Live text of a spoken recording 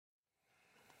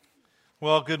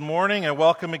Well, good morning and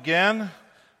welcome again.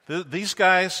 These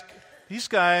guys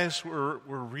were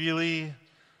really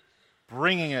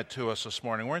bringing it to us this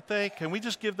morning, weren't they? Can we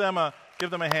just give them a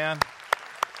hand?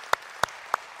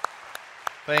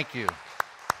 Thank you.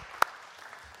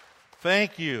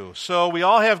 Thank you. So we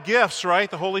all have gifts, right?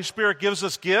 The Holy Spirit gives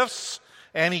us gifts,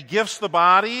 and He gifts the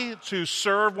body to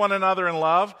serve one another in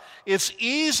love. It's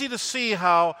easy to see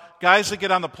how guys that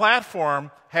get on the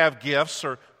platform have gifts,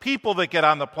 or people that get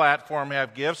on the platform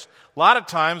have gifts. A lot of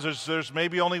times there's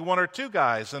maybe only one or two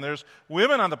guys, and there's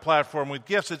women on the platform with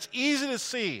gifts. It's easy to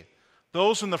see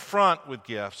those in the front with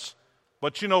gifts.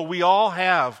 But we all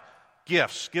have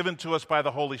gifts given to us by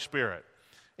the Holy Spirit.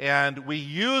 And we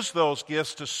use those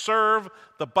gifts to serve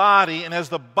the body, and as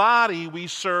the body we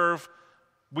serve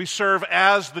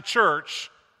as the church,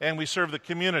 and we serve the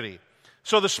community.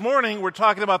 So this morning we're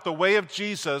talking about the way of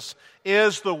Jesus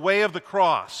is the way of the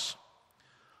cross.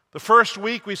 The first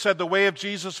week we said the way of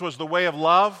Jesus was the way of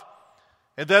love,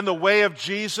 and then the way of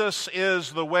Jesus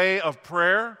is the way of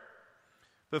prayer.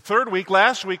 The third week,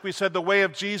 last week, we said the way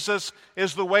of Jesus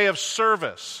is the way of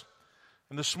service.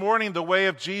 And this morning, the way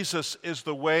of Jesus is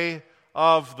the way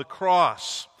of the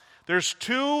cross. There's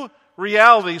two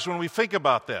realities when we think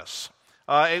about this.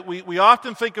 We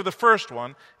often think of the first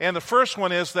one, and the first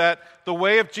one is that the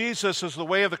way of Jesus is the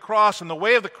way of the cross, and the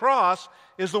way of the cross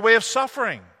is the way of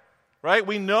suffering, right?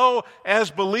 We know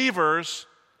as believers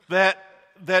that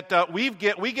we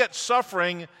get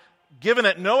suffering given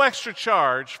at no extra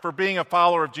charge for being a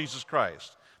follower of Jesus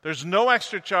Christ. There's no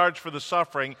extra charge for the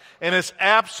suffering, and it's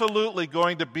absolutely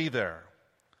going to be there.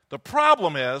 The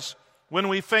problem is when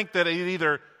we think that it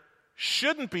either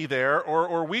shouldn't be there,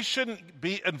 or we shouldn't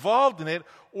be involved in it,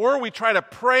 or we try to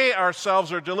pray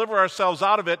ourselves or deliver ourselves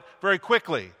out of it very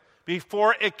quickly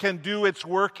before it can do its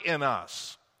work in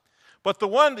us. But the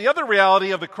other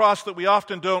reality of the cross that we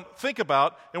often don't think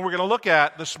about, and we're going to look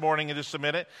at this morning in just a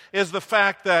minute, is the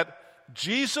fact that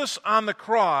Jesus on the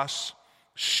cross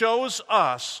shows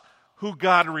us who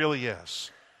God really is.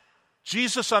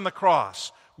 Jesus on the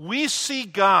cross. We see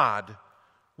God.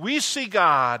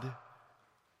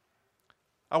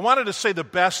 I wanted to say the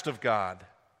best of God.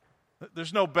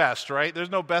 There's no best, right? There's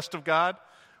no best of God.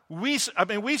 We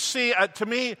see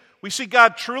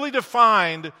God truly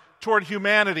defined toward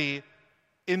humanity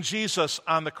in Jesus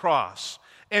on the cross.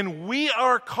 And we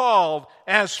are called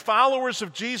as followers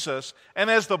of Jesus and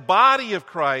as the body of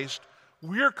Christ,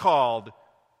 we're called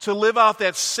to live out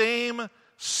that same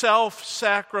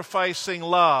self-sacrificing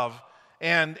love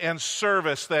and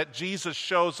service that Jesus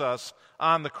shows us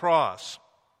on the cross.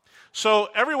 So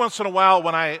every once in a while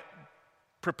when I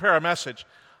prepare a message,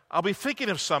 I'll be thinking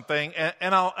of something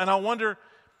and I'll wonder,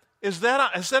 has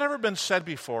that ever been said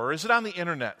before? Or is it on the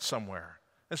internet somewhere?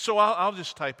 And so I'll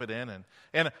just type it in.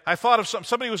 And I thought of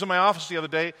somebody was in my office the other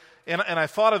day, and I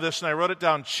thought of this and I wrote it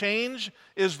down. Change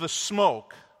is the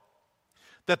smoke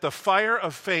that the fire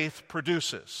of faith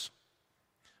produces.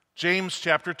 James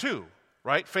chapter 2,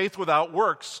 right? Faith without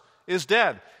works is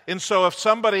dead. And so if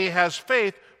somebody has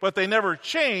faith, but they never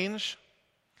change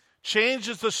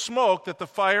is the smoke that the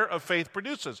fire of faith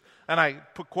produces. And I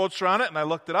put quotes around it, and I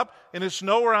looked it up, and it's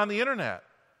nowhere on the internet.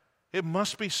 It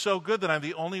must be so good that I'm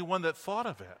the only one that thought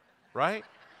of it, right?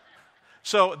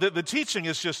 So the teaching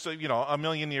is just, a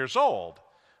million years old,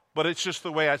 but it's just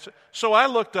the way So I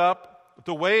looked up,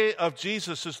 the way of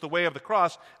Jesus is the way of the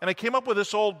cross, and I came up with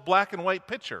this old black and white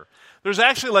picture. There's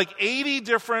actually like 80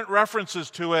 different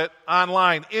references to it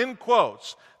online, in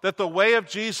quotes, that the way of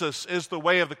Jesus is the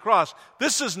way of the cross.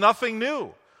 This is nothing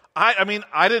new. I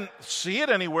didn't see it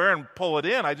anywhere and pull it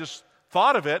in. I just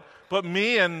thought of it, but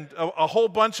me and a whole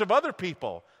bunch of other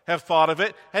people have thought of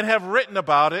it and have written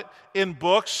about it in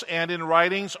books and in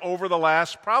writings over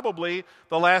probably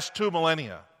the last 2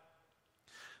 millennia.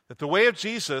 That the way of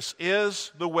Jesus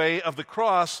is the way of the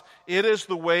cross. It is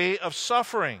the way of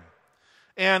suffering.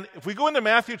 And if we go into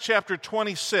Matthew chapter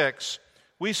 26,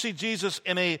 we see Jesus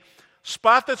in a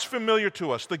spot that's familiar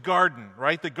to us, the garden,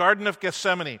 right? The Garden of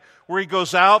Gethsemane, where He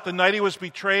goes out the night He was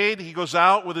betrayed. He goes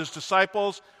out with His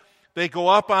disciples. They go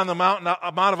up on the Mount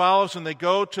of Olives, and they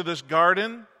go to this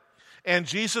garden. And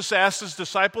Jesus asks His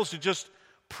disciples to just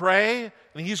pray,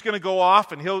 and He's going to go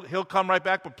off, and He'll come right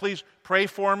back, but please pray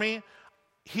for me.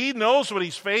 He knows what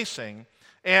He's facing,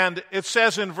 and it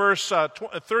says in verse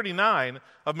 39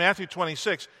 of Matthew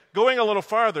 26, going a little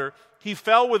farther, He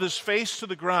fell with His face to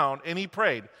the ground, and He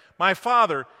prayed, "My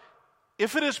Father,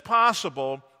 if it is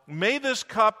possible, may this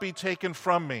cup be taken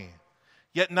from me,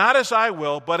 yet not as I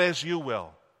will, but as You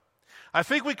will." I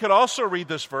think we could also read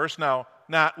this verse. Now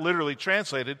not literally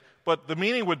translated, but the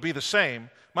meaning would be the same.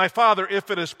 My Father,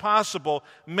 if it is possible,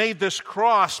 may this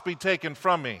cross be taken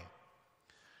from me.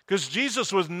 Because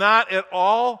Jesus was not at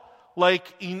all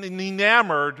like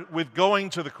enamored with going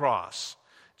to the cross.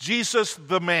 Jesus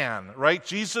the man, right?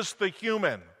 Jesus the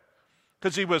human.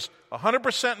 Because he was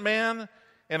 100% man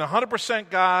and 100%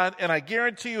 God, and I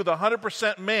guarantee you the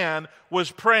 100% man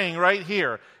was praying right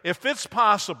here. If it's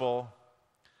possible,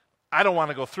 I don't want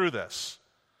to go through this.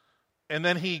 And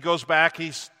then he goes back,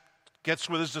 he gets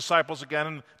with his disciples again,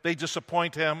 and they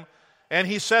disappoint him. And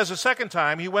he says a second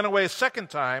time, he went away a second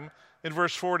time in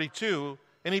verse 42,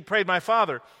 and he prayed, my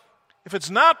Father, if it's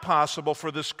not possible for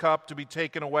this cup to be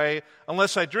taken away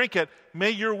unless I drink it, may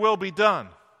your will be done.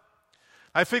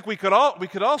 I think we could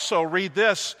also read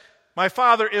this, my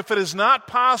Father, if it is not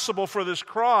possible for this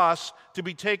cross to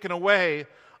be taken away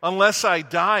unless I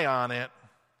die on it,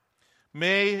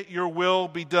 may your will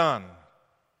be done.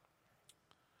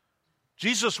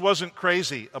 Jesus wasn't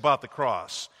crazy about the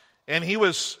cross. And he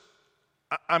was,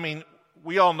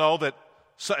 we all know that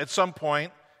at some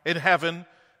point in heaven,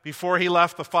 before he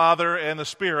left the Father and the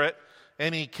Spirit,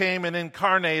 and he came and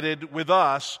incarnated with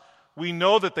us, we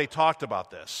know that they talked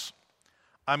about this.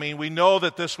 We know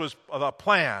that this was a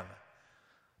plan.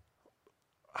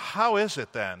 How is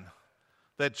it then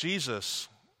that Jesus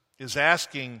is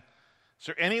asking, is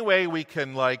there any way we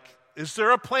can, is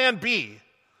there a plan B?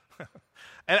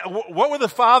 And what were the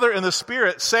Father and the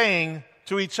Spirit saying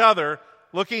to each other,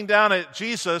 looking down at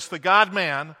Jesus, the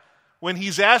God-man, when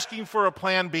he's asking for a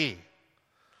plan B?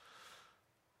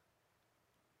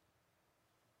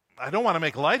 I don't want to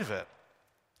make light of it.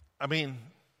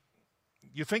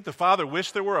 You think the Father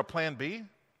wished there were a plan B?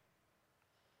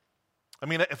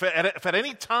 If at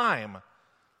any time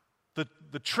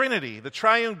the Trinity, the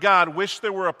triune God, wished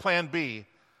there were a plan B,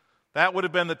 that would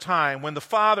have been the time when the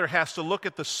Father has to look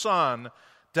at the Son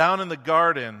down in the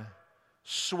garden,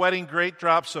 sweating great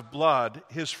drops of blood,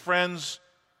 his friends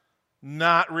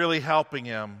not really helping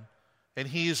him, and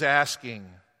he's asking,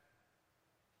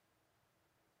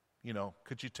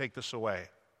 could you take this away?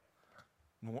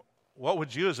 What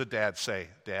would you as a dad say,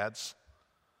 dads?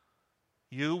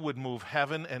 You would move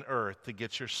heaven and earth to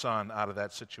get your son out of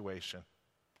that situation.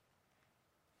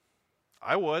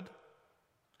 I would.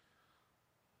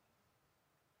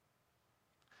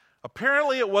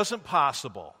 Apparently it wasn't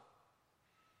possible.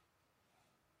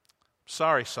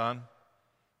 Sorry, son.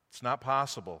 It's not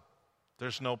possible.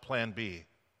 There's no plan B.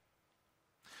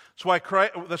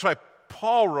 That's why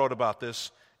Paul wrote about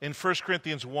this in 1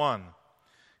 Corinthians 1.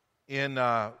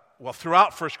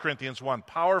 Throughout 1 Corinthians 1,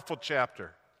 powerful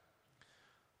chapter.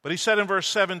 But he said in verse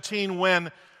 17,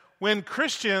 when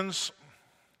Christians,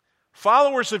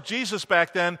 followers of Jesus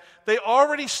back then, they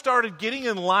already started getting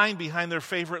in line behind their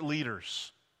favorite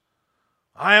leaders.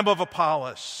 I am of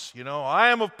Apollos, I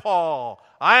am of Paul,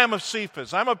 I am of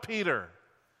Cephas, I'm of Peter.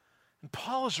 And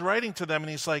Paul is writing to them and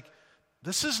he's like,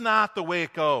 this is not the way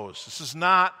it goes. This is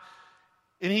not.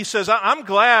 And he says, I'm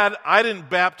glad I didn't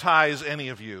baptize any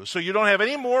of you, so you don't have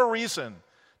any more reason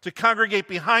to congregate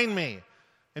behind me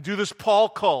and do this Paul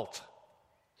cult.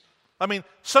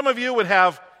 Some of you would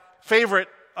have favorite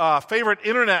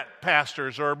internet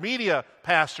pastors or media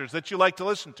pastors that you like to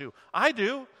listen to. I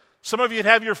do. Some of you would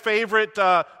have your favorite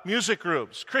music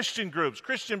groups,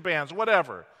 Christian bands,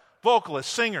 whatever,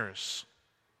 vocalists, singers.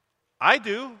 I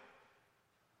do.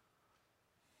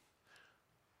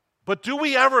 But do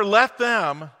we ever let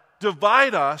them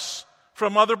divide us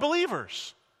from other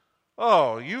believers?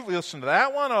 Oh, you listen to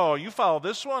that one? Oh, you follow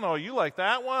this one? Oh, you like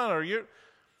that one?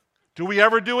 Do we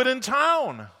ever do it in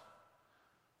town?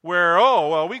 Where,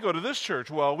 we go to this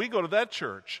church. Well, we go to that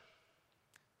church.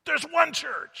 There's one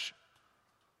church.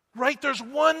 Right? There's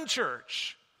one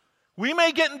church. We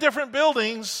may get in different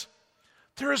buildings.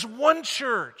 There is one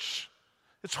church.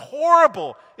 It's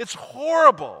horrible. It's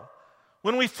horrible.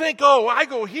 When we think, I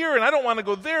go here and I don't want to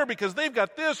go there because they've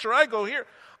got this, or I go here.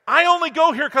 I only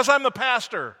go here because I'm the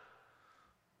pastor.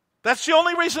 That's the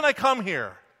only reason I come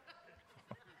here.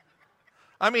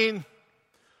 I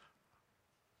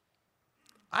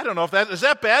don't know if is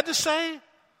that bad to say?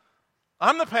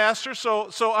 I'm the pastor, so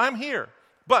I'm here.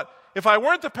 But if I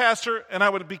weren't the pastor and I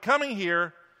would be coming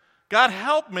here, God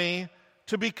help me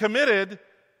to be committed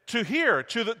to here,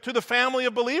 to the family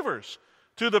of believers,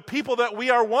 to the people that we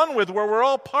are one with, where we're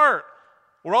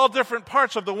all different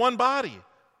parts of the one body.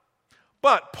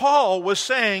 But Paul was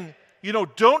saying,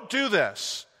 don't do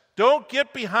this. Don't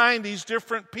get behind these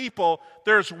different people.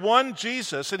 There's one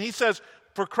Jesus. And he says,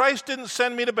 for Christ didn't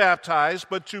send me to baptize,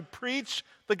 but to preach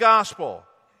the gospel.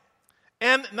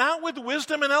 And not with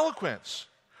wisdom and eloquence,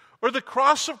 or the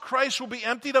cross of Christ will be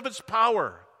emptied of its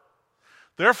power.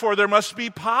 Therefore, there must be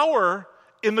power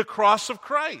in the cross of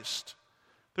Christ.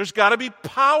 There's got to be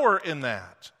power in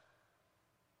that.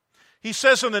 He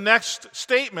says in the next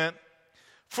statement,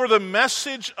 for the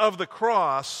message of the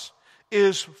cross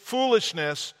is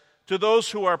foolishness to those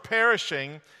who are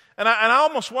perishing. And I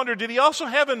almost wonder, did he also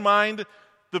have in mind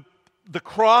the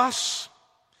cross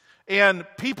and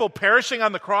people perishing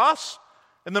on the cross?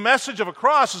 And the message of a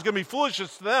cross is going to be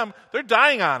foolishness to them. They're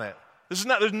dying on it.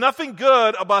 There's nothing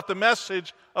good about the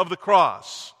message of the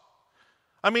cross.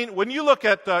 I mean, when you look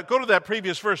at, go to that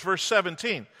previous verse, verse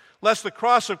 17. Lest the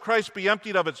cross of Christ be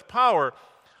emptied of its power,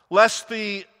 lest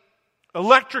the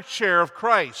electric chair of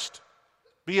Christ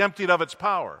be emptied of its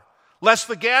power, lest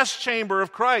the gas chamber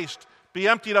of Christ be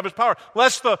emptied of its power,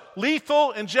 lest the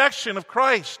lethal injection of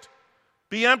Christ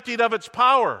be emptied of its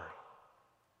power.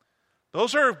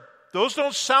 Those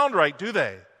don't sound right, do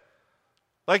they?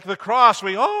 Like the cross,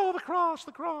 the cross,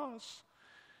 the cross.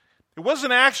 It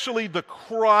wasn't actually the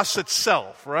cross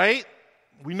itself, right?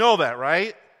 We know that,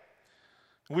 right?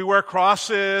 We wear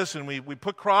crosses and we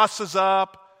put crosses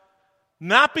up,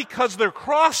 not because they're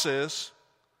crosses,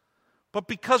 but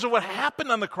because of what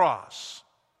happened on the cross.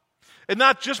 And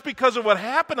not just because of what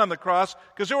happened on the cross,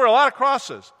 because there were a lot of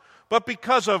crosses, but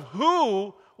because of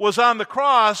who was on the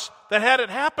cross that had it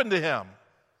happen to him.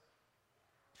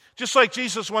 Just like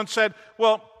Jesus once said,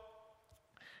 well,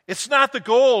 it's not the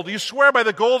gold. You swear by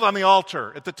the gold on the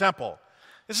altar at the temple.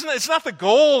 It's not the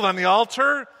gold on the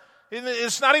altar.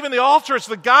 It's not even the altar. It's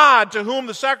the God to whom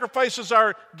the sacrifices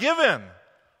are given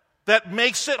that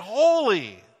makes it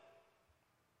holy.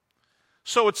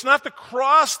 So it's not the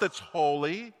cross that's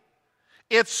holy.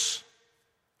 It's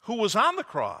who was on the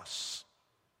cross.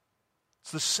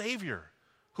 It's the Savior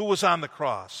who was on the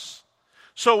cross.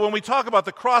 So when we talk about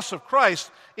the cross of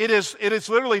Christ, it is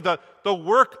literally the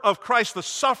work of Christ, the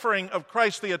suffering of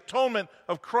Christ, the atonement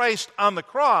of Christ on the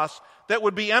cross that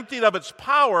would be emptied of its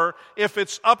power if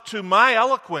it's up to my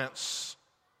eloquence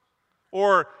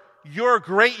or your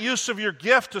great use of your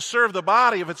gift to serve the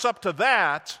body. If it's up to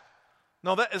that,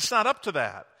 no, it's not up to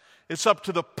that. It's up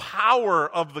to the power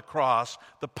of the cross,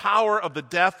 the power of the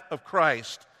death of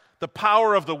Christ, the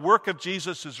power of the work of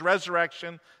Jesus, his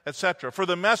resurrection, etc. For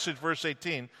the message, verse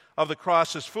 18, of the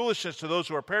cross is foolishness to those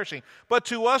who are perishing. But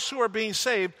to us who are being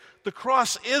saved, the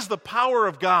cross is the power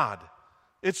of God.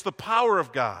 It's the power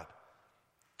of God.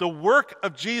 The work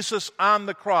of Jesus on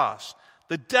the cross,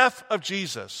 the death of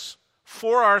Jesus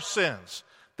for our sins,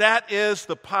 that is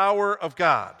the power of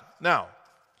God. Now,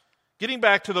 getting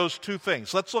back to those two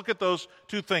things, let's look at those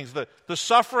two things. The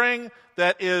suffering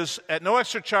that is at no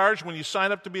extra charge when you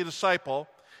sign up to be a disciple,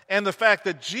 and the fact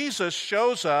that Jesus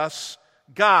shows us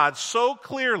God so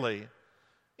clearly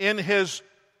in his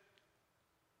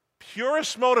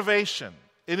purest motivation,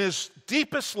 in his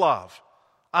deepest love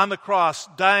on the cross,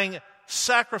 dying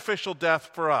sacrificial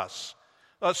death for us.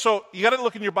 So you got to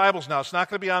look in your Bibles now. It's not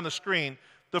going to be on the screen.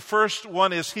 The first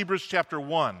one is Hebrews chapter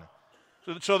 1.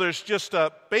 So there's just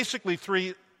basically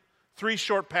three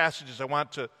short passages I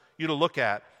want you to look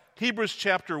at. Hebrews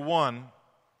chapter 1.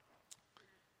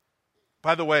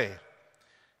 By the way,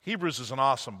 Hebrews is an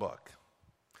awesome book.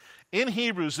 In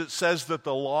Hebrews it says that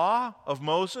the law of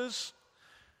Moses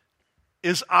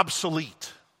is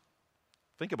obsolete.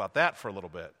 Think about that for a little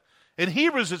bit. In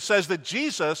Hebrews it says that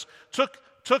Jesus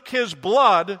took his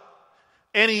blood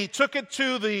and he took it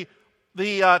to the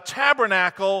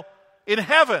tabernacle in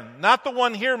heaven, not the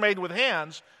one here made with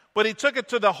hands, but he took it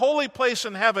to the holy place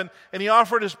in heaven and he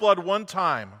offered his blood one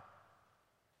time,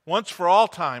 once for all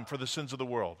time, for the sins of the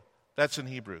world. That's in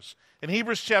Hebrews. In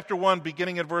Hebrews chapter 1,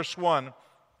 beginning at verse 1,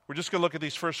 we're just going to look at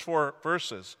these first four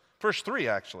verses. First three,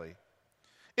 actually.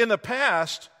 In the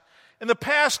past,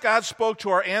 God spoke to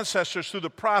our ancestors through the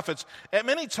prophets at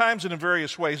many times and in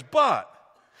various ways. But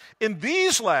in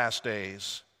these last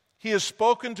days, he has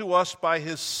spoken to us by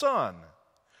his Son,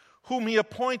 whom he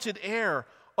appointed heir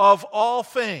of all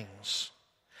things,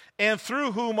 and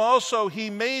through whom also he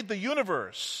made the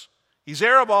universe. He's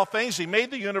heir of all things. He made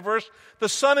the universe. The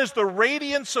Son is the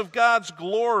radiance of God's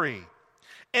glory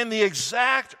and the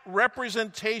exact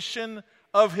representation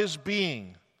of his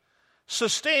being,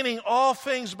 sustaining all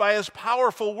things by his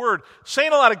powerful word.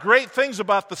 Saying a lot of great things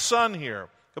about the Son here,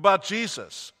 about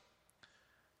Jesus.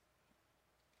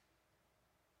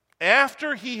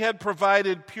 After he had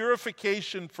provided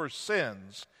purification for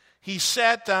sins, he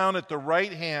sat down at the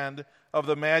right hand of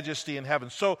the majesty in heaven.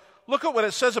 So look at what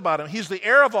it says about him. He's the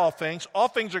heir of all things. All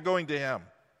things are going to him.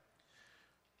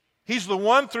 He's the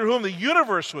one through whom the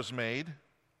universe was made.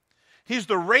 He's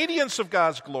the radiance of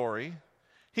God's glory.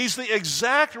 He's the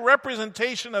exact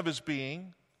representation of his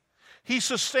being. He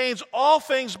sustains all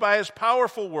things by his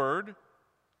powerful word.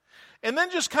 And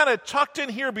then just kind of tucked in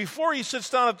here before he sits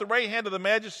down at the right hand of the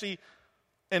majesty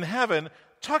in heaven,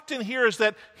 tucked in here is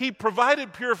that he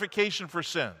provided purification for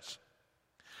sins.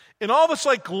 In all this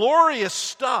like glorious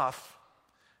stuff,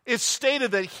 it's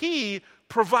stated that he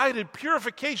provided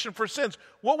purification for sins.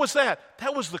 What was that?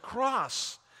 That was the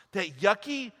cross. That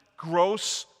yucky,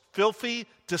 gross, filthy,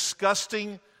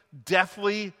 disgusting,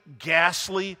 deathly,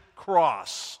 ghastly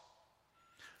cross.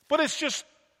 But it's just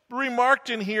remarked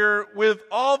in here with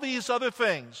all these other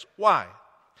things. Why?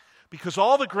 Because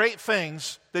all the great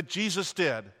things that Jesus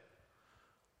did,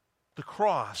 the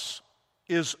cross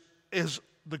is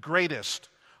the greatest.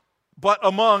 But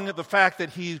among the fact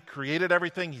that he created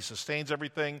everything, he sustains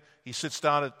everything, he sits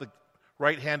down at the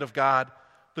right hand of God,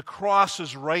 the cross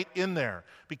is right in there.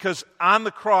 Because on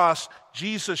the cross,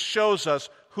 Jesus shows us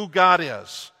who God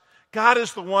is. God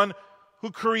is the one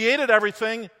who created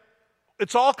everything.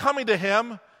 It's all coming to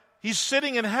him. He's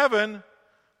sitting in heaven,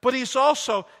 but he's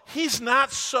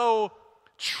not so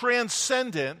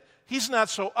transcendent, he's not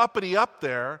so uppity up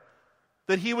there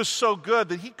that he was so good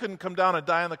that he couldn't come down and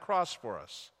die on the cross for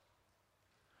us.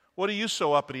 What are you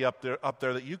so uppity up there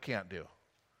that you can't do?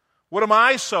 What am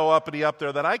I so uppity up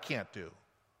there that I can't do?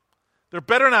 There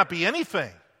better not be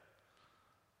anything.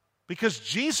 Because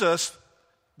Jesus,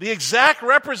 the exact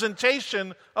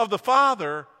representation of the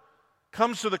Father,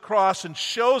 comes to the cross and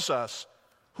shows us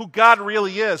who God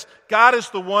really is. God is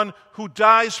the one who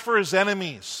dies for his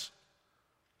enemies.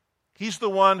 He's the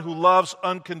one who loves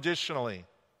unconditionally.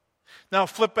 Now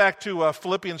flip back to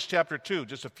Philippians chapter 2,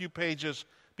 just a few pages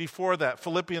before that.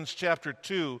 Philippians chapter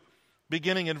 2,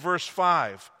 beginning in verse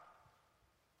 5.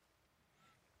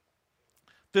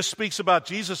 This speaks about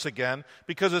Jesus again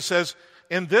because it says,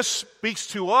 and this speaks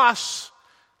to us,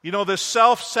 this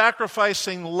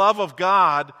self-sacrificing love of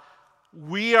God.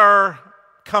 We are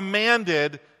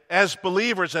commanded as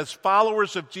believers, as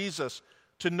followers of Jesus,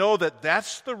 to know that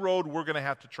that's the road we're going to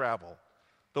have to travel.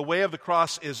 The way of the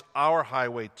cross is our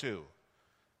highway too.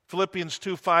 Philippians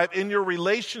 2:5, in your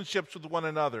relationships with one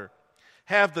another,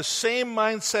 have the same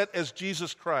mindset as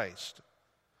Jesus Christ,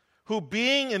 who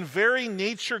being in very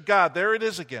nature God, there it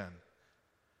is again,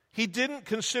 he didn't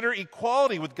consider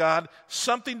equality with God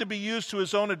something to be used to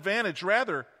his own advantage.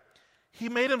 Rather, he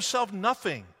made himself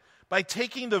nothing by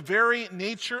taking the very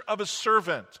nature of a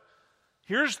servant.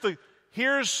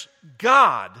 Here's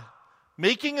God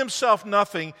making himself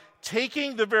nothing,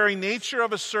 taking the very nature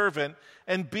of a servant,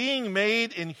 and being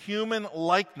made in human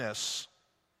likeness,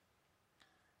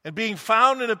 and being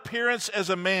found in appearance as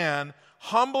a man,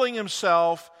 humbling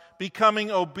himself, becoming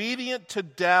obedient to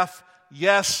death,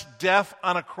 yes, death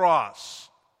on a cross.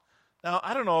 Now,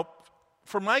 I don't know,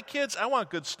 for my kids, I want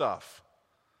good stuff.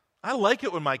 I like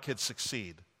it when my kids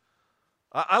succeed.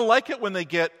 I like it when they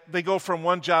go from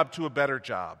one job to a better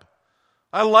job.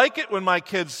 I like it when my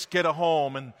kids get a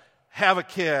home and have a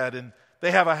kid and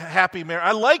they have a happy marriage.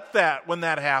 I like that when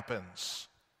that happens.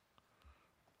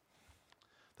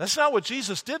 That's not what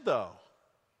Jesus did, though.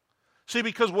 See,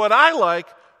 because what I like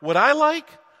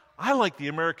the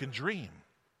American dream.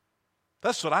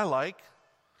 That's what I like.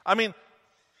 I mean,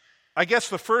 I guess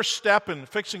the first step in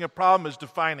fixing a problem is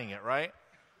defining it, right?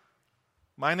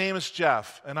 My name is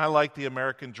Jeff, and I like the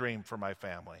American dream for my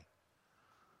family.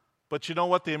 But you know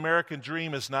what? The American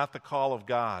dream is not the call of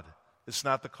God. It's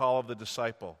not the call of the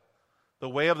disciple. The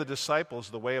way of the disciple is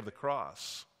the way of the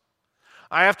cross.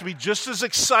 I have to be just as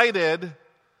excited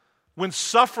when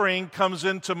suffering comes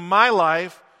into my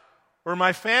life or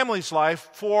my family's life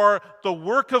for the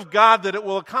work of God that it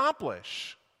will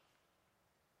accomplish.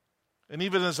 And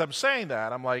even as I'm saying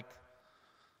that, I'm like,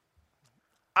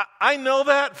 I know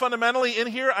that fundamentally in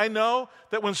here. I know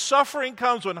that when suffering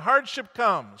comes, when hardship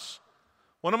comes,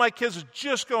 one of my kids is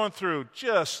just going through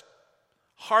just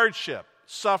hardship,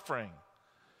 suffering.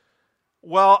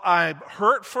 Well, I'm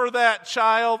hurt for that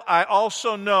child. I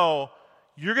also know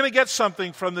you're going to get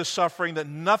something from this suffering that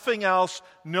nothing else,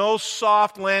 no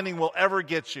soft landing will ever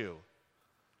get you.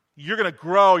 You're going to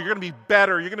grow. You're going to be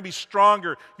better. You're going to be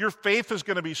stronger. Your faith is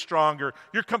going to be stronger.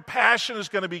 Your compassion is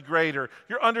going to be greater.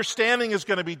 Your understanding is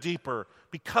going to be deeper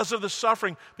because of the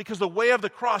suffering, because the way of the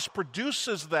cross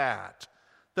produces that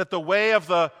the way of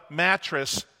the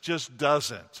mattress just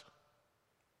doesn't.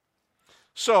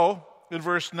 So, in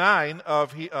verse 9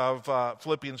 of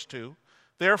Philippians 2,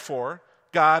 therefore,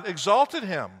 God exalted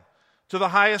him to the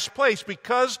highest place.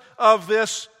 Because of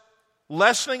this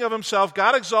lessening of himself,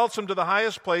 God exalts him to the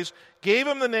highest place, gave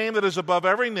him the name that is above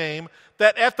every name,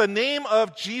 that at the name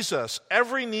of Jesus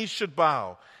every knee should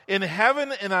bow, in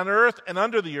heaven and on earth and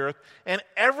under the earth, and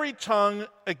every tongue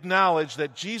acknowledge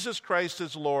that Jesus Christ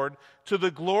is Lord, to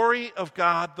the glory of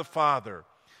God the Father.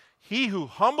 He who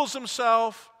humbles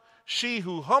himself, she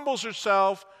who humbles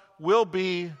herself will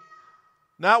be,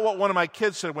 not what one of my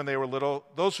kids said when they were little,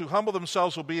 those who humble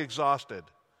themselves will be exhausted.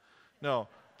 No,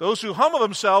 those who humble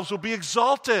themselves will be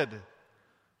exalted.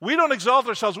 We don't exalt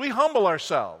ourselves, we humble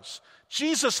ourselves.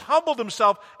 Jesus humbled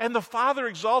himself, and the Father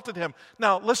exalted him.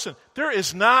 Now, listen, there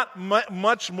is not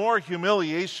much more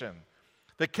humiliation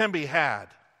that can be had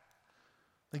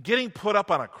than getting put up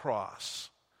on a cross.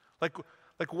 Like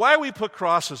why we put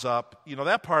crosses up,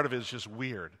 that part of it is just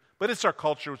weird. But it's our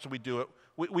culture, so we do it.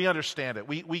 We understand it.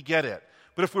 We get it.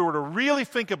 But if we were to really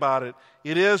think about it,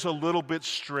 it is a little bit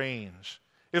strange.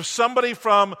 If somebody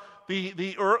from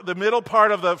the middle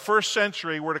part of the first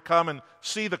century were to come and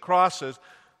see the crosses,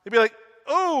 they'd be like,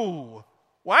 oh,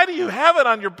 why do you have it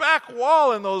on your back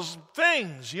wall and those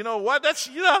things? You know what? That's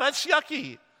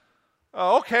yucky.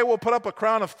 Okay, we'll put up a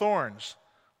crown of thorns.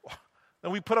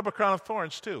 And we put up a crown of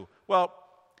thorns too. Well,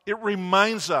 it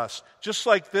reminds us, just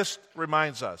like this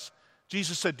reminds us.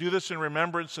 Jesus said, do this in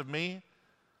remembrance of me.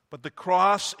 But the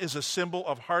cross is a symbol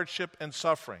of hardship and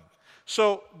suffering.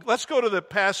 So let's go to the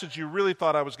passage you really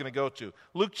thought I was going to go to.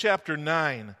 Luke chapter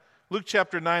 9. Luke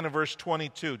chapter 9 and verse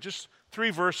 22. Just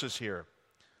 3 verses here.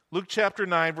 Luke chapter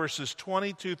 9, verses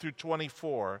 22 through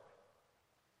 24.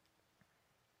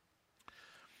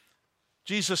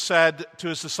 Jesus said to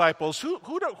his disciples, who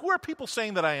are people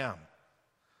saying that I am?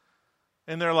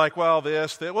 And they're like, well,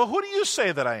 this. Well, who do you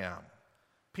say that I am?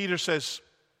 Peter says,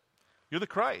 you're the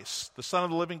Christ, the Son of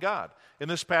the living God. In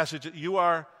this passage,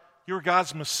 you're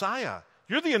God's Messiah.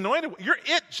 You're the anointed one. You're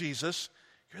it, Jesus.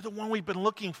 You're the one we've been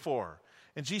looking for.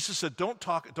 And Jesus said, don't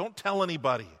tell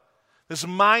anybody. This is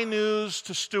my news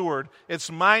to steward. It's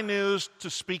my news to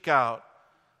speak out.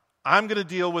 I'm going to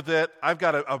deal with it. I've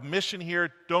got a mission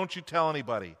here. Don't you tell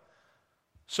anybody.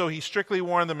 So he strictly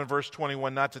warned them in verse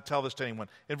 21 not to tell this to anyone.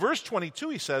 In verse 22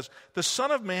 he says, the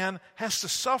Son of Man has to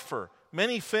suffer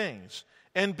many things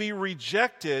and be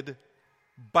rejected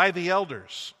by the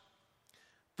elders,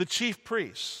 the chief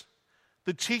priests,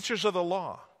 the teachers of the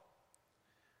law.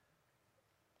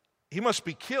 He must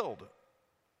be killed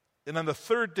and on the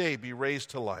third day be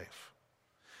raised to life.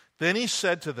 Then he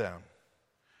said to them,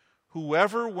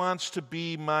 whoever wants to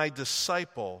be my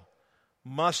disciple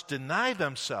must deny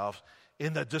themselves.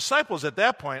 And the disciples at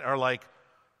that point are like,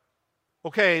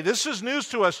 okay, this is news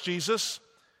to us, Jesus.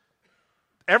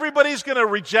 Everybody's going to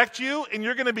reject you and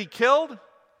you're going to be killed?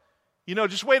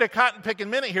 Just wait a cotton-picking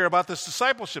minute here about this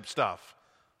discipleship stuff.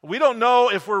 We don't know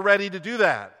if we're ready to do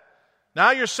that.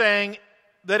 Now you're saying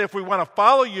that if we want to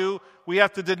follow you, we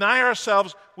have to deny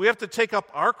ourselves. We have to take up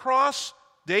our cross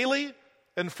daily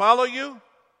and follow you.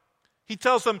 He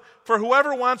tells them, for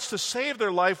whoever wants to save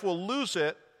their life will lose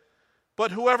it,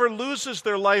 but whoever loses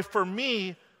their life for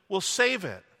me will save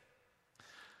it.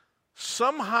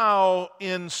 Somehow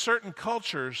in certain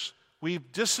cultures,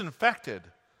 we've disinfected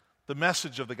the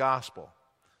message of the gospel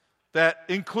that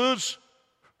includes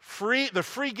the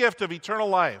free gift of eternal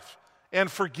life and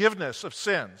forgiveness of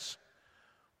sins.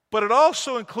 But it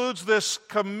also includes this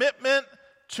commitment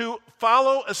to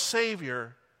follow a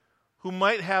Savior who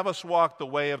might have us walk the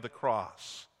way of the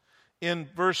cross. In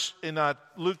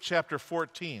Luke chapter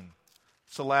 14,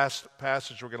 it's the last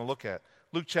passage we're going to look at.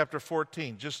 Luke chapter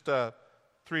 14, just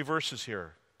 3 verses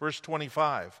here. Verse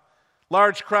 25.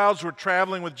 Large crowds were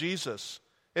traveling with Jesus.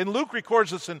 And Luke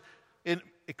records this, it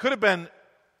could have been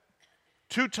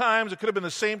 2 times, it could have been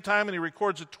the same time, and he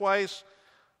records it twice.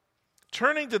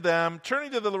 Turning to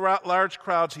the large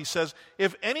crowds, he says,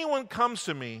 if anyone comes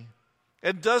to me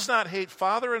and does not hate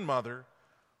father and mother,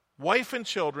 wife and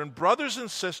children, brothers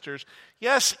and sisters,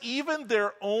 yes, even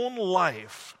their own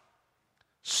life,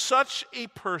 such a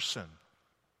person.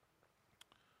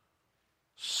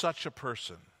 It's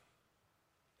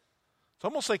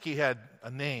almost like he had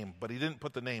a name, but he didn't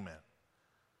put the name in.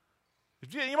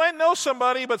 You might know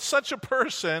somebody, but such a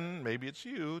person, maybe it's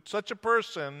you, such a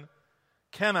person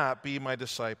cannot be my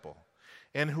disciple.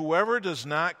 And whoever does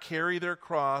not carry their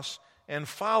cross and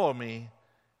follow me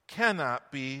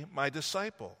cannot be my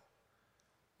disciple.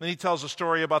 Then he tells a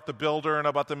story about the builder and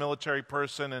about the military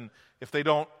person, and if they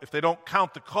don't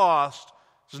count the cost,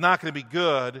 it's not going to be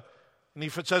good. And he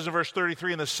says in verse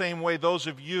 33, in the same way, those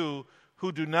of you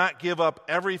who do not give up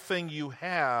everything you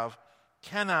have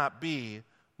cannot be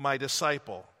my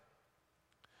disciple.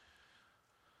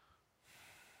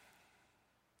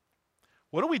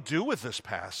 What do we do with this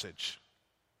passage?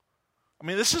 I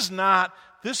mean, this is not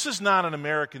an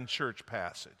American church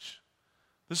passage.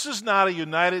 This is not a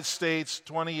United States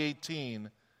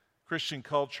 2018 Christian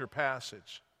culture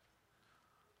passage.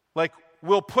 Like,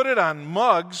 we'll put it on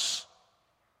mugs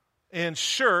and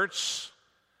shirts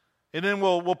And then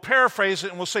we'll paraphrase it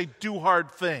and we'll say, do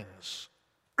hard things.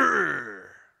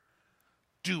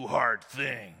 Do hard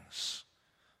things.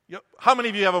 How many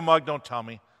of you have a mug? Don't tell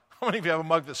me. How many of you have a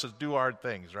mug that says do hard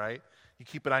things, right? You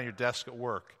keep it on your desk at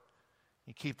work.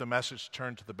 You keep the message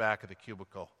turned to the back of the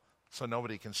cubicle so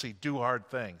nobody can see do hard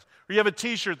things. Or you have a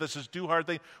t-shirt that says do hard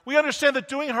things. We understand that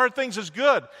doing hard things is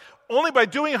good. Only by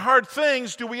doing hard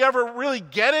things do we ever really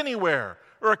get anywhere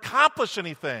or accomplish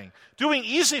anything. Doing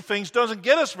easy things doesn't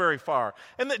get us very far.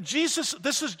 And that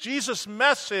this is Jesus'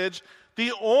 message.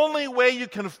 The only way you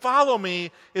can follow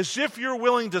me is if you're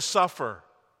willing to suffer.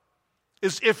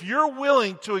 Is if you're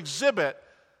willing to exhibit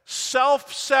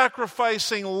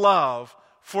self-sacrificing love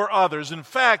for others. In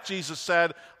fact, Jesus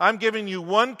said, I'm giving you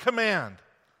one command.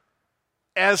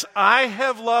 As I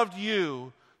have loved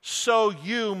you, so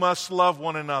you must love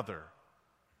one another.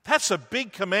 That's a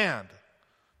big command.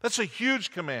 That's a huge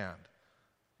command.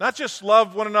 Not just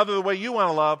love one another the way you want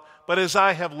to love, but as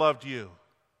I have loved you.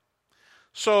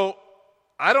 So,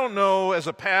 I don't know as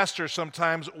a pastor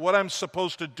sometimes what I'm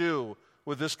supposed to do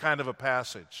with this kind of a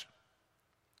passage.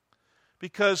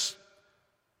 Because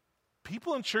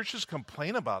people in churches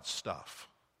complain about stuff.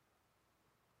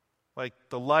 Like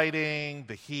the lighting,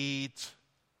 the heat,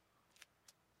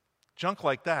 junk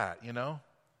like that, you know?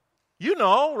 You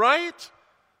know, right?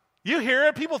 You hear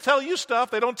it. People tell you stuff.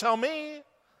 They don't tell me.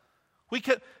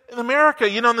 In America,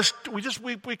 you know,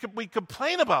 we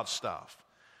complain about stuff.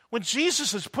 When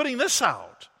Jesus is putting this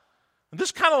out, and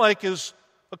this kind of like is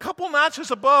a couple notches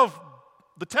above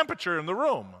the temperature in the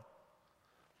room.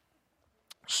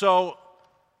 So,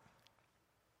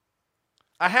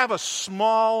 I have a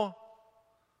small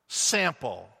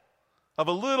sample of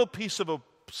a little piece of a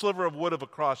sliver of wood of a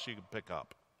cross you can pick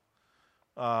up.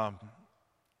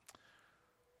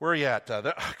 Where are you at?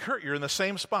 Kurt, you're in the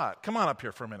same spot. Come on up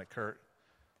here for a minute, Kurt.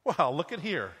 Wow, look at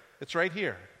here. It's right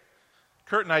here.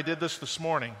 Kurt and I did this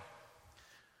morning.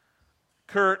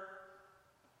 Kurt,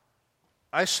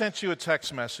 I sent you a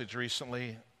text message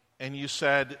recently, and you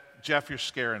said, Jeff, you're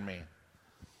scaring me.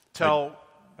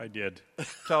 I did.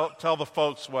 Tell the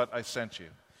folks what I sent you.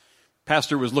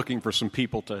 Pastor was looking for some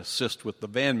people to assist with the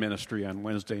van ministry on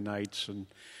Wednesday nights, and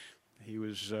he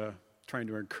was trying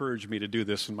to encourage me to do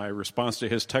this, and my response to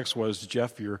his text was,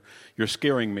 Jeff, you're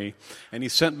scaring me. And he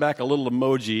sent back a little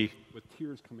emoji with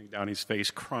tears coming down his face,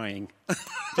 crying.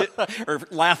 Or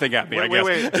laughing at me, I guess.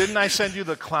 Wait. Didn't I send you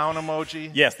the clown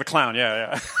emoji? Yes, the clown,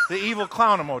 yeah. The evil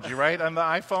clown emoji, right? On the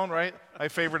iPhone, right? My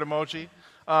favorite emoji.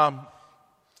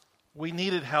 We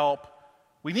needed help.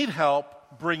 We need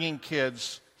help bringing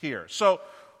kids here. So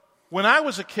when I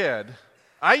was a kid,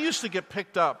 I used to get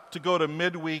picked up to go to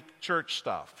midweek church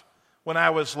stuff when I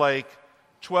was like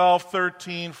 12,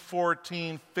 13,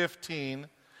 14, 15.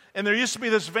 And there used to be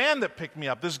this van that picked me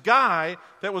up. This guy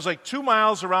that was like 2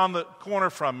 miles around the corner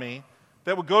from me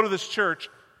that would go to this church.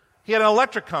 He had an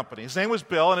electric company. His name was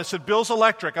Bill, and it said Bill's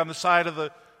Electric on the side of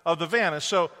the van. And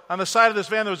so on the side of this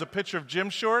van there was a picture of gym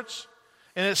shorts,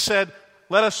 and it said,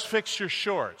 let us fix your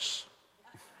shorts.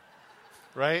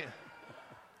 Right?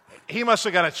 He must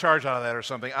have got a charge out of that or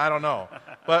something. I don't know.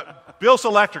 But Bill's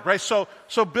Electric, right? So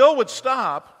Bill would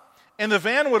stop, and the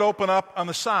van would open up on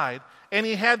the side, and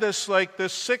he had this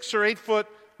 6 or 8 foot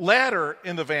ladder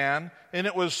in the van, and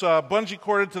it was bungee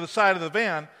corded to the side of the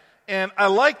van. And I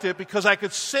liked it because I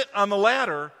could sit on the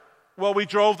ladder while we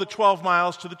drove the 12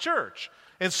 miles to the church.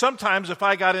 And sometimes if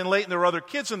I got in late and there were other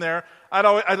kids in there, I'd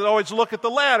always look at the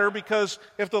ladder, because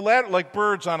if the ladder, like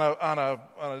birds on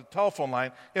a telephone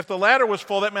line, if the ladder was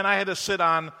full, that meant I had to sit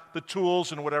on the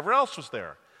tools and whatever else was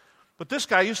there. But this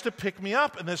guy used to pick me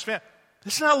up in this van.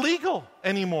 It's not legal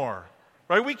anymore,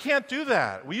 right? We can't do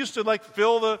that. We used to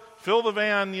fill the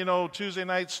van, Tuesday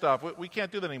night stuff. We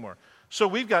can't do that anymore. So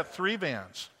we've got 3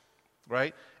 vans,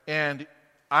 right? And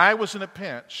I was in a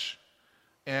pinch.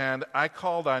 And I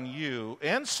called on you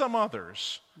and some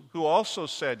others who also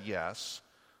said yes.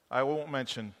 I won't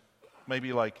mention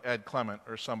maybe like Ed Clement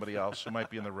or somebody else who might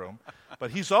be in the room.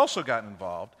 But he's also gotten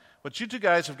involved. But you 2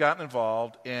 guys have gotten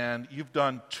involved, and you've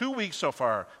done 2 weeks so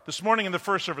far. This morning in the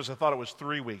first service I thought it was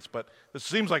 3 weeks, but it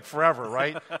seems like forever,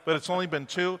 right? But it's only been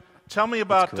 2. Tell me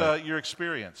about your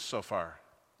experience so far.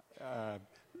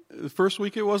 The first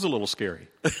week it was a little scary.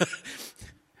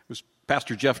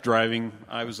 Pastor Jeff driving.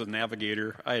 I was a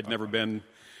navigator. I had never been.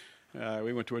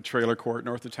 We went to a trailer court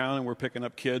north of town, and we're picking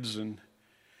up kids, and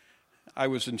I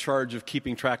was in charge of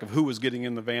keeping track of who was getting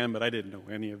in the van, but I didn't know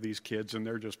any of these kids, and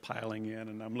they're just piling in,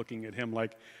 and I'm looking at him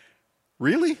like,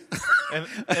 really? and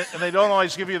they don't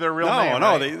always give you their real name.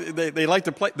 No, right? they like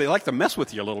to play. They like to mess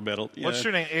with you a little bit. What's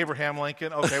your name? Abraham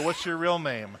Lincoln. Okay, what's your real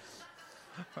name?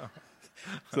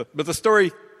 But the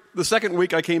story The second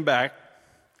week I came back,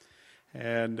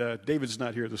 and David's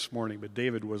not here this morning, but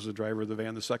David was the driver of the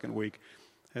van the second week,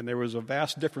 and there was a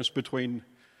vast difference between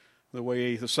the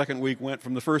way the second week went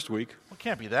from the first week. Well, it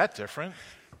can't be that different.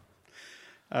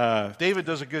 David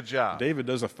does a good job. David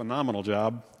does a phenomenal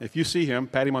job. If you see him,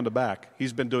 pat him on the back.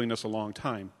 He's been doing this a long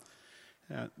time.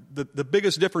 The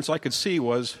biggest difference I could see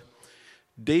was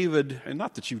David, and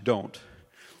not that you don't,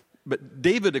 but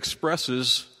David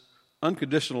expresses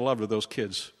unconditional love to those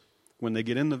kids when they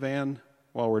get in the van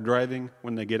while we're driving,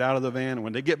 when they get out of the van,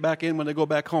 when they get back in, when they go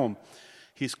back home.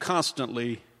 He's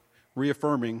constantly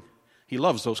reaffirming he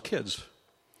loves those kids.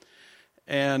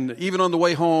 And even on the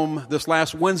way home this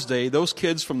last Wednesday, those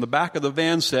kids from the back of the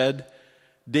van said,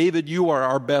 David, you are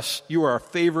our best, you are our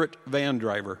favorite van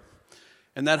driver.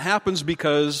 And that happens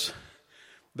because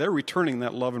they're returning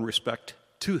that love and respect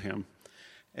to him.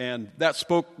 And that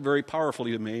spoke very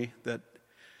powerfully to me that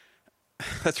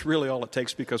that's really all it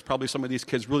takes, because probably some of these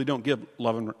kids really don't give a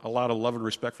lot of love and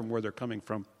respect from where they're coming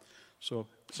from. So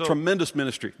tremendous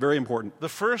ministry, very important. The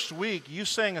first week, you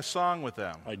sang a song with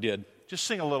them. I did. Just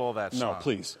sing a little of that song. No,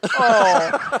 please.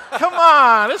 Oh, come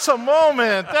on. It's a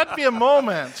moment. That'd be a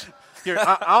moment. Here,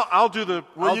 I'll do the...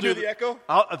 Will you do the echo?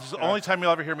 This is the only time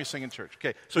you'll ever hear me sing in church.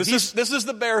 Okay, so this is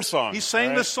the bear song. He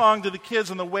sang this song to the kids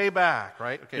on the way back,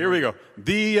 right? Okay, here we go.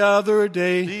 The other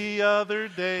day,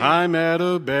 I met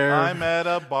a bear. I met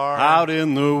a bar. Out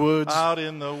in the woods.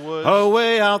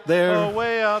 Away out there.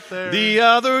 The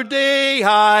other day,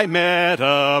 I met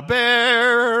a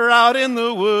bear. Out in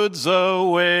the woods,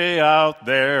 away out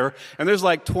there. And there's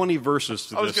like 20 verses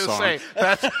to this song. I was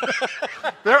going to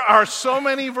say, there are so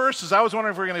many verses. I was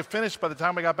wondering if we were going to finish by the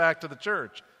time we got back to the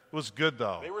church. It was good,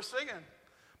 though. They were singing.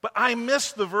 But I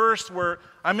missed the verse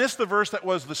that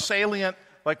was the salient,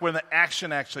 like when the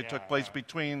action actually took place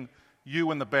between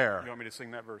you and the bear. You want me to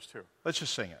sing that verse too? Let's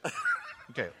just sing it.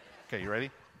 Okay, you ready?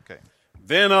 Okay.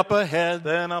 Then up ahead,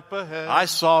 I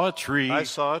saw a tree.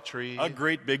 A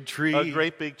great big tree.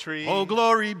 Oh,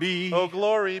 glory be.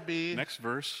 Next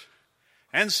verse.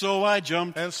 And so I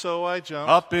jumped.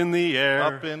 Up in the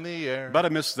air. But I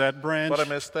missed that branch.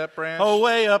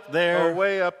 Away up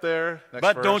there. Next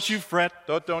but verse. don't you fret.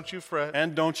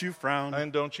 And don't you frown.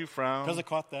 Because I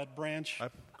caught that branch. I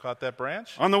caught that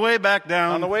branch. On the way back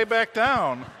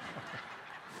down.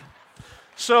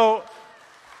 So,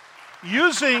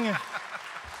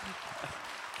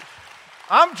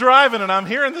 I'm driving and I'm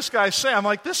hearing this guy say, I'm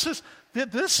like, this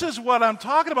is what I'm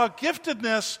talking about,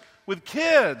 giftedness with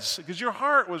kids, because your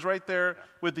heart was right there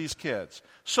with these kids.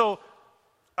 So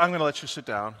I'm going to let you sit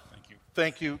down.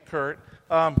 Thank you, Kurt.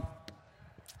 I'm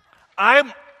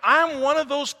one of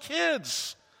those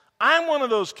kids.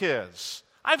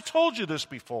 I've told you this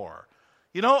before.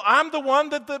 You know, I'm the one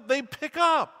that they pick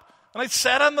up. And I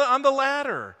sat on the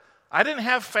ladder. I didn't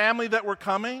have family that were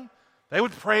coming. They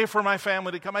would pray for my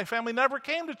family to come. My family never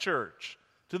came to church.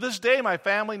 To this day, my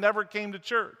family never came to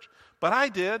church. But I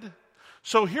did.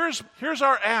 So here's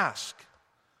our ask.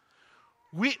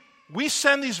 We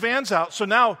send these vans out. So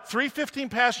now 3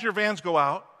 15-passenger vans go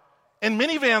out, and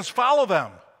minivans follow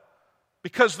them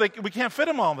because we can't fit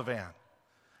them all in the van.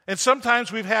 And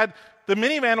sometimes we've had the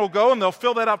minivan will go, and they'll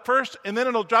fill that up first, and then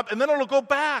it'll drop, and then it'll go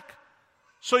back.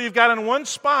 So you've got in one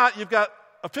spot, you've got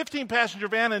a 15-passenger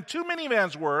van and 2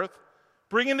 minivans worth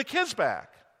bringing the kids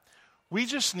back. We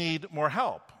just need more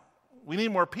help. We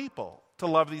need more people to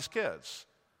love these kids.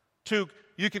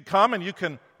 You could come and you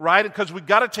can ride it, because we've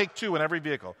got to take 2 in every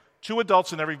vehicle, 2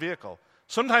 adults in every vehicle.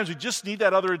 Sometimes we just need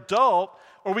that other adult,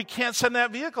 or we can't send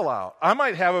that vehicle out. I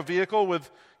might have a vehicle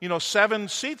with 7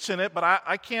 seats in it, but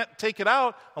I can't take it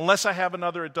out unless I have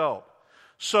another adult.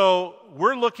 So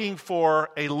we're looking for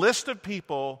a list of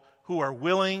people who are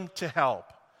willing to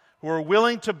help, who are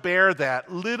willing to bear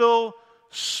that little,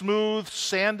 smooth,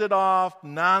 sanded off,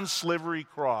 non-slivery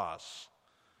cross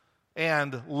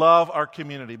and love our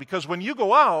community. Because when you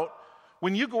go out,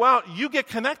 you get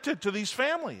connected to these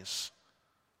families.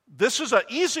 This is an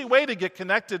easy way to get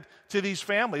connected to these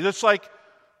families. It's like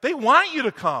they want you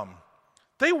to come.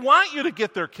 They want you to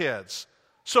get their kids.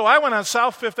 So I went on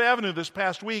South Fifth Avenue this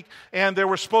past week, and there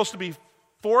were supposed to be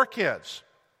 4 kids.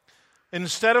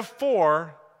 Instead of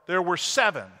 4, there were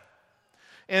 7.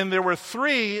 And there were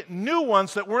 3 new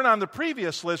ones that weren't on the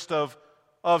previous list of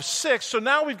 6. So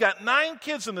now we've got 9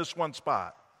 kids in this one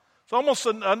spot. It's almost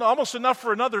enough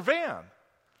for another van.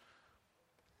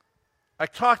 I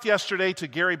talked yesterday to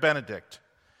Gary Benedict.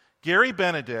 Gary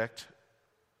Benedict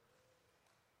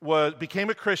became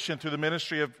a Christian through the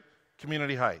ministry of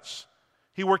Community Heights.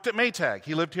 He worked at Maytag.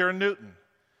 He lived here in Newton.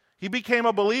 He became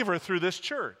a believer through this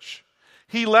church.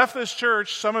 He left this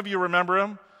church, some of you remember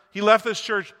him. He left this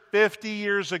church 50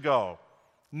 years ago.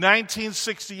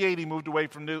 1968, he moved away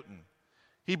from Newton.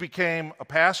 He became a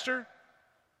pastor,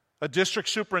 a district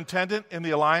superintendent in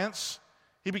the Alliance.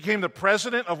 He became the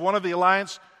president of one of the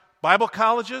Alliance Bible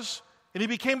colleges, and he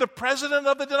became the president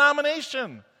of the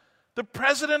denomination, the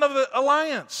president of the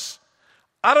Alliance.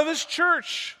 Out of this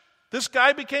church, this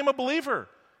guy became a believer,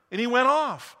 and he went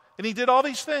off, and he did all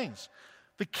these things.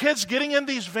 The kids getting in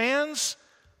these vans,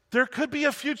 there could be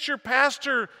a future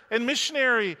pastor and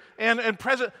missionary and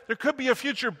president. There could be a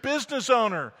future business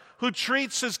owner who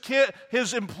treats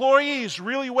his employees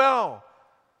really well.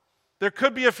 There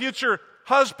could be a future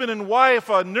husband and wife,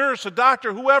 a nurse, a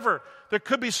doctor, whoever. There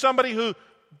could be somebody who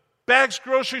bags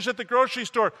groceries at the grocery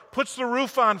store, puts the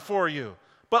roof on for you,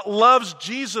 but loves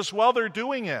Jesus while they're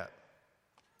doing it.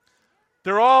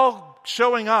 They're all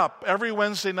showing up every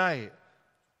Wednesday night.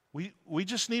 We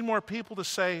just need more people to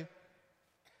say,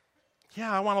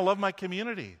 yeah, I want to love my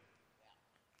community.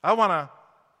 I want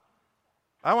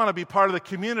to be part of the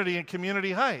community in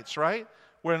Community Heights, right?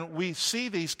 When we see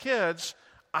these kids,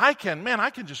 I can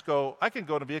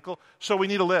go in a vehicle. So we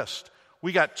need a list.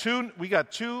 We got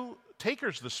two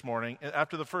takers this morning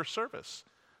after the first service.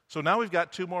 So now we've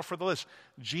got two more for the list.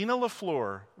 Gina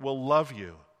LaFleur will love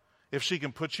you if she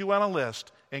can put you on a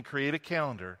list and create a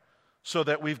calendar so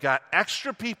that we've got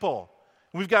extra people.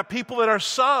 We've got people that are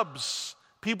subs,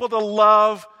 people to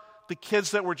love the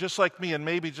kids that were just like me and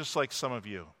maybe just like some of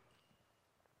you.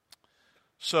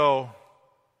 So,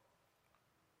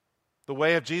 the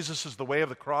way of Jesus is the way of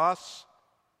the cross.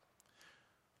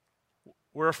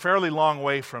 We're a fairly long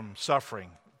way from suffering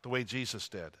the way Jesus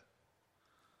did.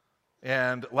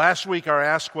 And last week our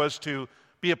ask was to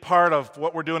be a part of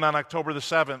what we're doing on October the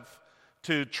 7th,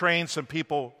 to train some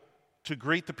people to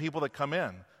greet the people that come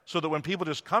in, so that when people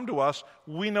just come to us,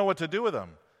 we know what to do with them.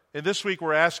 And this week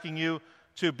we're asking you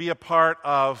to be a part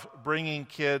of bringing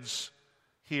kids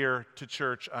here to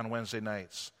church on Wednesday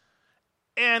nights.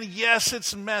 And yes,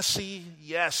 it's messy.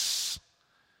 Yes.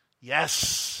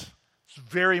 It's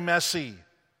very messy.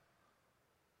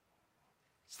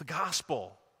 It's the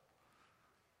gospel.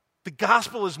 The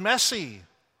gospel is messy.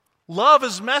 Love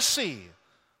is messy.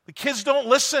 The kids don't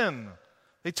listen.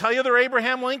 They tell you they're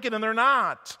Abraham Lincoln and they're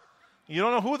not. You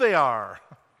don't know who they are.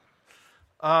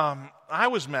 I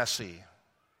was messy.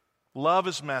 Love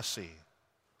is messy.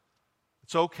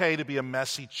 It's okay to be a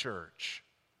messy church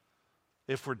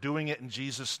if we're doing it in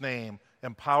Jesus' name,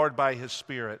 empowered by His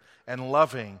Spirit, and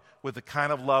loving with the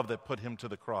kind of love that put Him to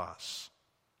the cross.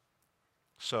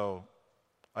 So,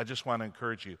 I just want to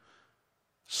encourage you.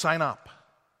 Sign up.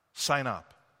 Sign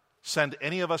up. Send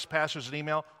any of us pastors an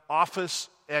email,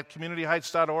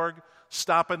 office@communityheights.org.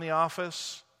 Stop in the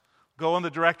office. Go in the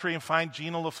directory and find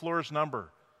Gina LaFleur's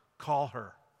number. Call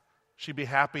her. She'd be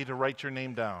happy to write your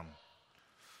name down.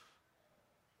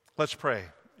 Let's pray.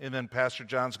 And then Pastor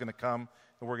John's going to come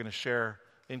and we're going to share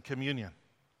in communion.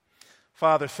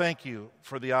 Father, thank you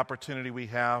for the opportunity we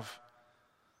have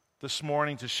this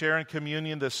morning to share in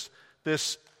communion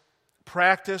this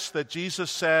practice that Jesus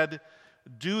said,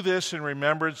 do this in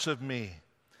remembrance of me.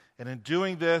 And in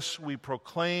doing this, we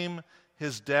proclaim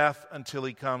His death until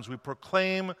He comes. We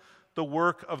proclaim the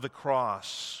work of the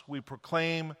cross. We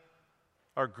proclaim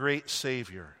our great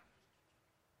Savior.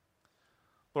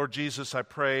 Lord Jesus, I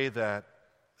pray that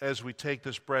as we take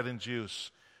this bread and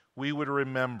juice, we would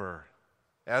remember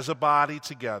as a body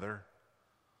together,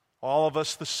 all of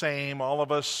us the same, all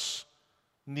of us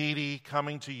needy,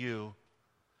 coming to you,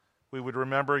 we would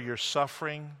remember your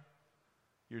suffering,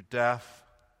 your death,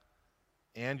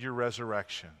 and your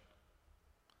resurrection,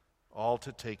 all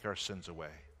to take our sins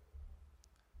away.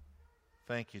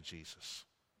 Thank you, Jesus.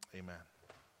 Amen.